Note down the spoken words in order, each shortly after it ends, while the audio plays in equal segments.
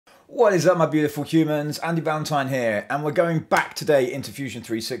What is up, my beautiful humans? Andy Valentine here, and we're going back today into Fusion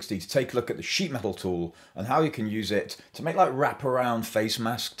 360 to take a look at the sheet metal tool and how you can use it to make like wraparound face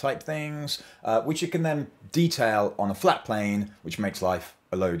mask type things, which you can then detail on a flat plane, which makes life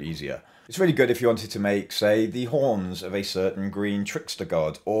a load easier. It's really good if you wanted to make, say, the horns of a certain green trickster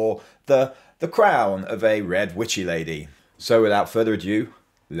god, or the crown of a red witchy lady. So without further ado,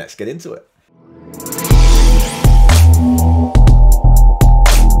 let's get into it.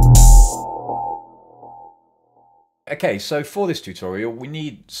 Okay, so for this tutorial, we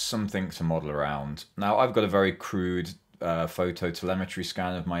need something to model around. Now, I've got a very crude photo telemetry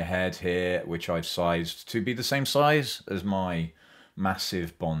scan of my head here, which I've sized to be the same size as my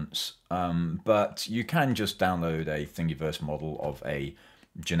massive bonce. But you can just download a Thingiverse model of a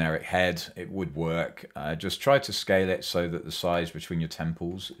generic head. It would work. Just try to scale it so that the size between your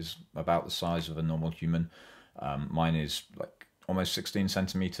temples is about the size of a normal human. Mine is like almost 16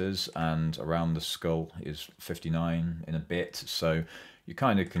 centimeters, and around the skull is 59 in a bit. So you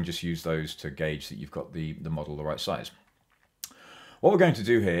kind of can just use those to gauge that you've got the model the right size. What we're going to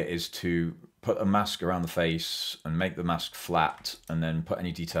do here is to put a mask around the face and make the mask flat, and then put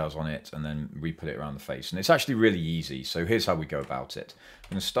any details on it and then re-put it around the face. And it's actually really easy. So here's how we go about it. I'm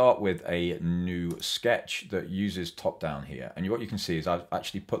going to start with a new sketch that uses top down here. And what you can see is I've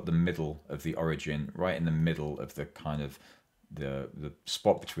actually put the middle of the origin right in the middle of the kind of the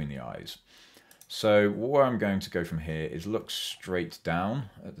spot between the eyes. So where I'm going to go from here is look straight down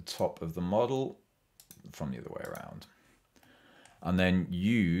at the top of the model from the other way around. And then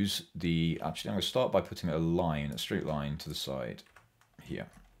use actually I'm going to start by putting a straight line to the side here.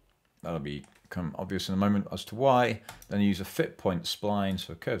 That'll become obvious in a moment as to why. Then use a fit point spline,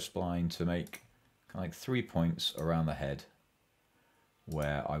 so a curved spline, to make kind of like 3 points around the head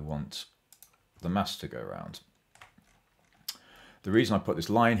where I want the mask to go around. The reason I put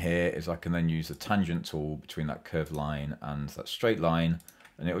this line here is I can then use the tangent tool between that curved line and that straight line,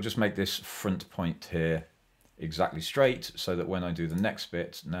 and it will just make this front point here exactly straight, so that when I do the next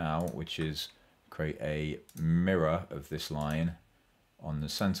bit now, which is create a mirror of this line on the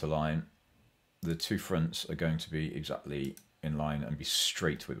center line, the two fronts are going to be exactly in line and be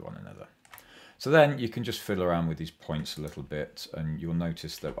straight with one another. So then you can just fiddle around with these points a little bit, and you'll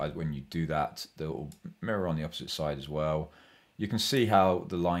notice that when you do that, they'll mirror on the opposite side as well. You can see how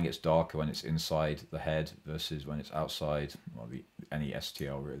the line gets darker when it's inside the head versus when it's outside, well, any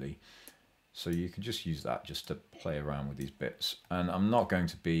STL really. So you can just use that just to play around with these bits. And I'm not going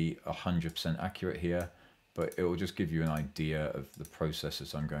to be 100% accurate here, but it will just give you an idea of the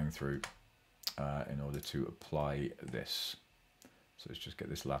processes I'm going through in order to apply this. So let's just get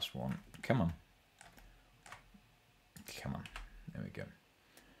this last one. Come on. Come on. There we go.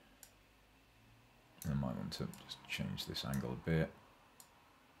 I might want to just change this angle a bit.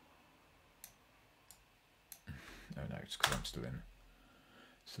 Oh no, it's because I'm still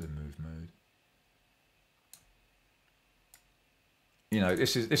in move mode. You know,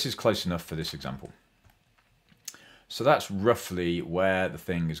 this is close enough for this example. So that's roughly where the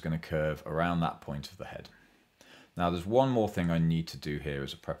thing is going to curve around that point of the head. Now there's one more thing I need to do here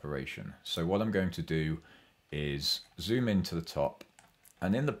as a preparation. So what I'm going to do is zoom into the top,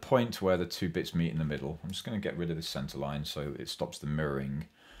 and in the point where the two bits meet in the middle, I'm just going to get rid of the center line so it stops the mirroring,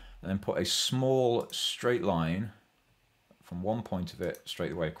 and then put a small straight line from one point of it straight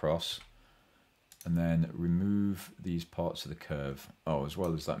the way across, and then remove these parts of the curve, as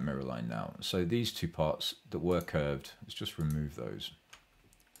well as that mirror line now. So these two parts that were curved, let's just remove those.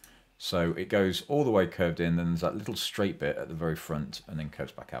 So it goes all the way curved in, then there's that little straight bit at the very front, and then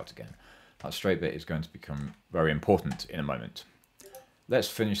curves back out again. That straight bit is going to become very important in a moment. Let's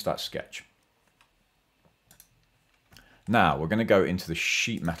finish that sketch. Now we're going to go into the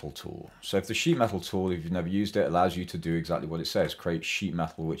sheet metal tool. So if the sheet metal tool, if you've never used it, allows you to do exactly what it says, create sheet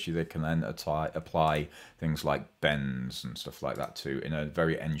metal, which you can then apply things like bends and stuff like that to in a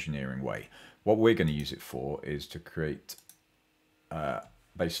very engineering way. What we're going to use it for is to create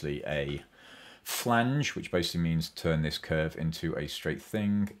basically a flange, which basically means turn this curve into a straight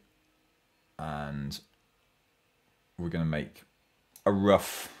thing. And we're going to make a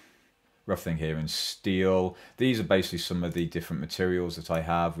rough thing here in steel. These are basically some of the different materials that I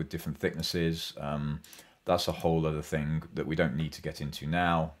have with different thicknesses. That's a whole other thing that we don't need to get into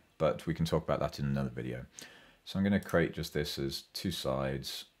now, but we can talk about that in another video. So I'm going to create just this as two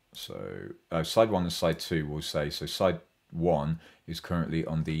sides. So side one and side two will say, so side one is currently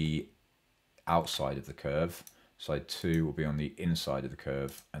on the outside of the curve. Side 2 will be on the inside of the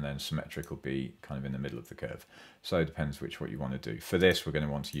curve, and then symmetric will be kind of in the middle of the curve. So it depends what you want to do. For this, we're going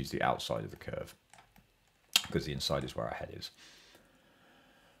to want to use the outside of the curve, because the inside is where our head is.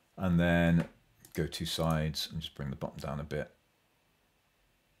 And then go 2 sides and just bring the bottom down a bit.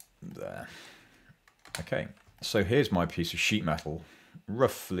 There. Okay, so here's my piece of sheet metal,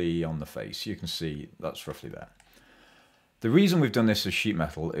 roughly on the face. You can see that's roughly there. The reason we've done this as sheet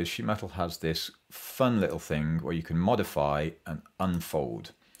metal is sheet metal has this fun little thing where you can modify and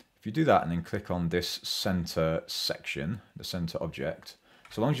unfold. If you do that and then click on this center section, the center object,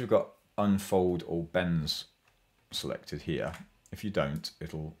 so long as you've got unfold or bends selected here, if you don't,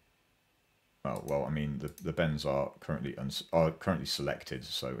 it'll, well, I mean, the bends are currently selected,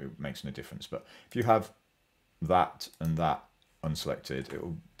 so it makes no difference. But if you have that and that unselected, it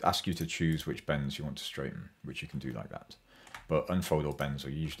will ask you to choose which bends you want to straighten, which you can do like that. But unfold or bends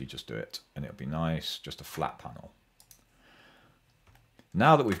will usually just do it, and it'll be nice, just a flat panel.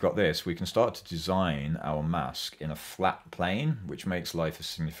 Now that we've got this, we can start to design our mask in a flat plane, which makes life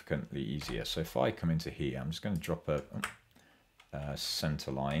significantly easier. So if I come into here, I'm just going to drop a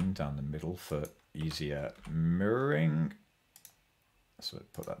center line down the middle for easier mirroring. So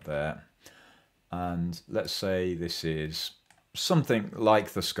put that there. And let's say this is something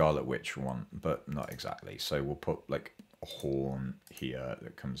like the Scarlet Witch one, but not exactly. So we'll put like a horn here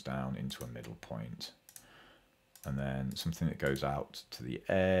that comes down into a middle point. And then something that goes out to the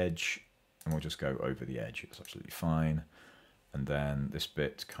edge, and we'll just go over the edge. It's absolutely fine. And then this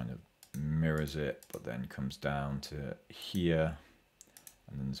bit kind of mirrors it, but then comes down to here.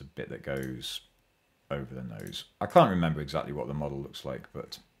 And then there's a bit that goes over the nose. I can't remember exactly what the model looks like,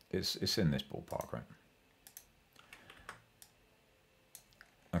 but it's in this ballpark, right?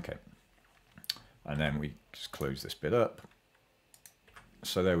 Okay. And then we just close this bit up.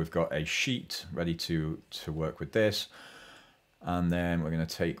 So there we've got a sheet ready to work with this. And then we're going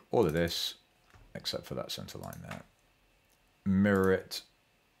to take all of this, except for that center line there, mirror it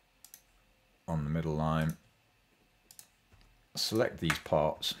on the middle line, select these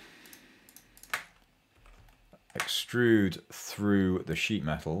parts, extrude through the sheet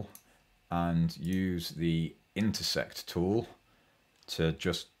metal, and use the intersect tool to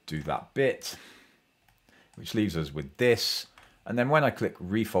just do that bit, which leaves us with this. And then when I click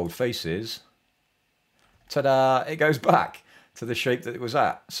refold faces, ta-da, it goes back to the shape that it was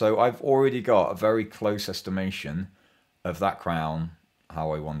at. So I've already got a very close estimation of that crown,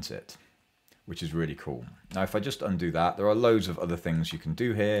 how I want it, which is really cool. Now, if I just undo that, there are loads of other things you can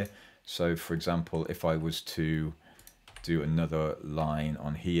do here. So for example, if I was to do another line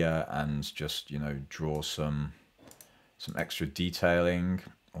on here and just, you know, draw some extra detailing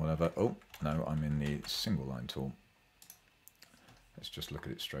or whatever. Oh, no, I'm in the single line tool. Let's just look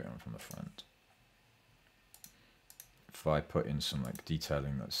at it straight on from the front. If I put in some like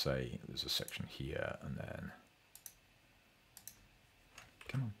detailing, let's say there's a section here and then,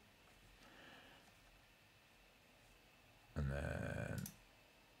 come on. And then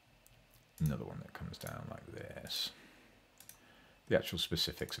another one that comes down like this. The actual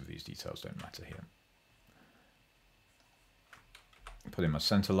specifics of these details don't matter here. Put in my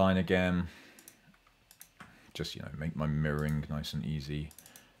center line again. Just, you know, make my mirroring nice and easy.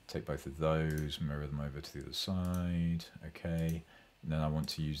 Take both of those, mirror them over to the other side. Okay. And then I want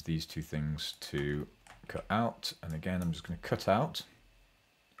to use these two things to cut out. And again, I'm just going to cut out.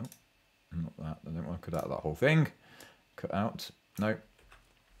 Oh, not that. I don't want to cut out that whole thing. Cut out. No. Let's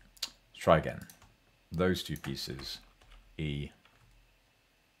try again. Those two pieces. E.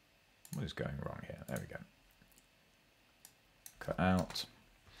 What is going wrong here? There we go. Cut out.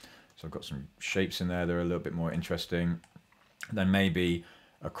 So I've got some shapes in there that are a little bit more interesting. And then maybe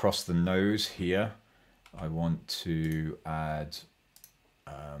across the nose here, I want to add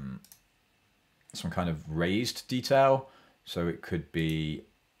some kind of raised detail. So it could be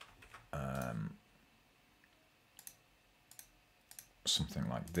something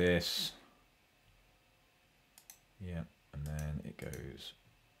like this. Yeah, and then it goes.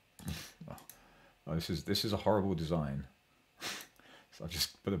 Oh, this is a horrible design. So I've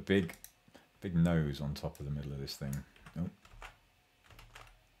just put a big nose on top of the middle of this thing. Oh.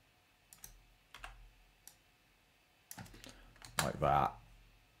 Like that.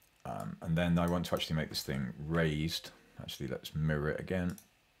 And then I want to actually make this thing raised. Actually, let's mirror it again.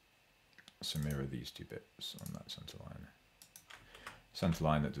 So mirror these two bits on that center line. Center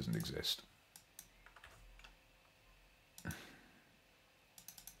line that doesn't exist.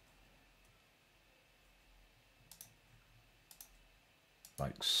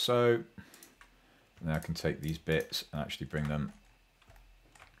 Like so. And then I can take these bits and actually bring them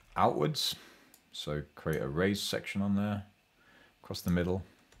outwards. So create a raised section on there, across the middle.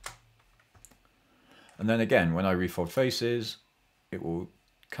 And then again, when I refold faces, it will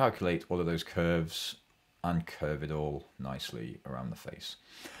calculate all of those curves and curve it all nicely around the face.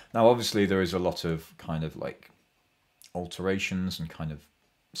 Now, obviously, there is a lot of kind of like alterations and kind of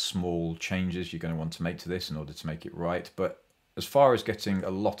small changes you're going to want to make to this in order to make it right. But as far as getting a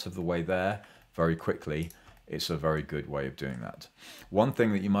lot of the way there very quickly, it's a very good way of doing that. One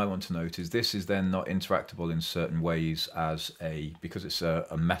thing that you might want to note is this is then not interactable in certain ways because it's a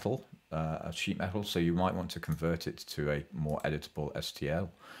metal, a sheet metal, so you might want to convert it to a more editable STL,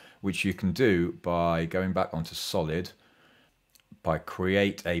 which you can do by going back onto Solid, by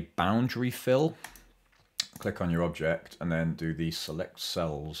create a boundary fill, click on your object, and then do the select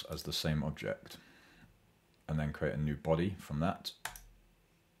cells as the same object, and then create a new body from that.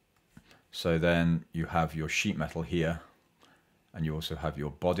 So then you have your sheet metal here, and you also have your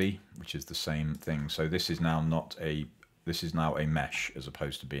body, which is the same thing. So this is now a mesh as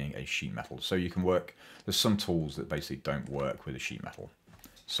opposed to being a sheet metal. So you can work, there's some tools that basically don't work with a sheet metal.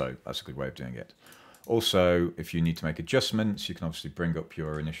 So that's a good way of doing it. Also, if you need to make adjustments, you can obviously bring up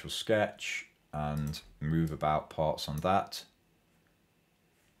your initial sketch and move about parts on that.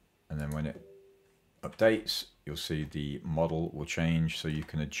 And then when it updates, you'll see the model will change, so you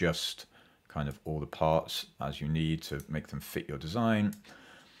can adjust kind of all the parts as you need to make them fit your design.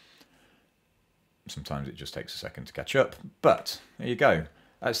 Sometimes it just takes a second to catch up, but there you go.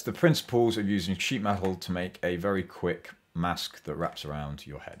 That's the principles of using sheet metal to make a very quick mask that wraps around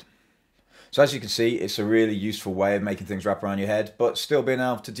your head. So as you can see, it's a really useful way of making things wrap around your head, but still being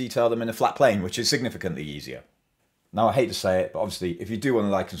able to detail them in a flat plane, which is significantly easier. Now, I hate to say it, but obviously, if you do want to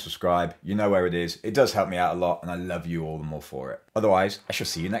like and subscribe, you know where it is. It does help me out a lot, and I love you all the more for it. Otherwise, I shall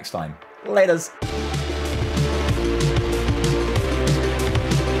see you next time. Laters!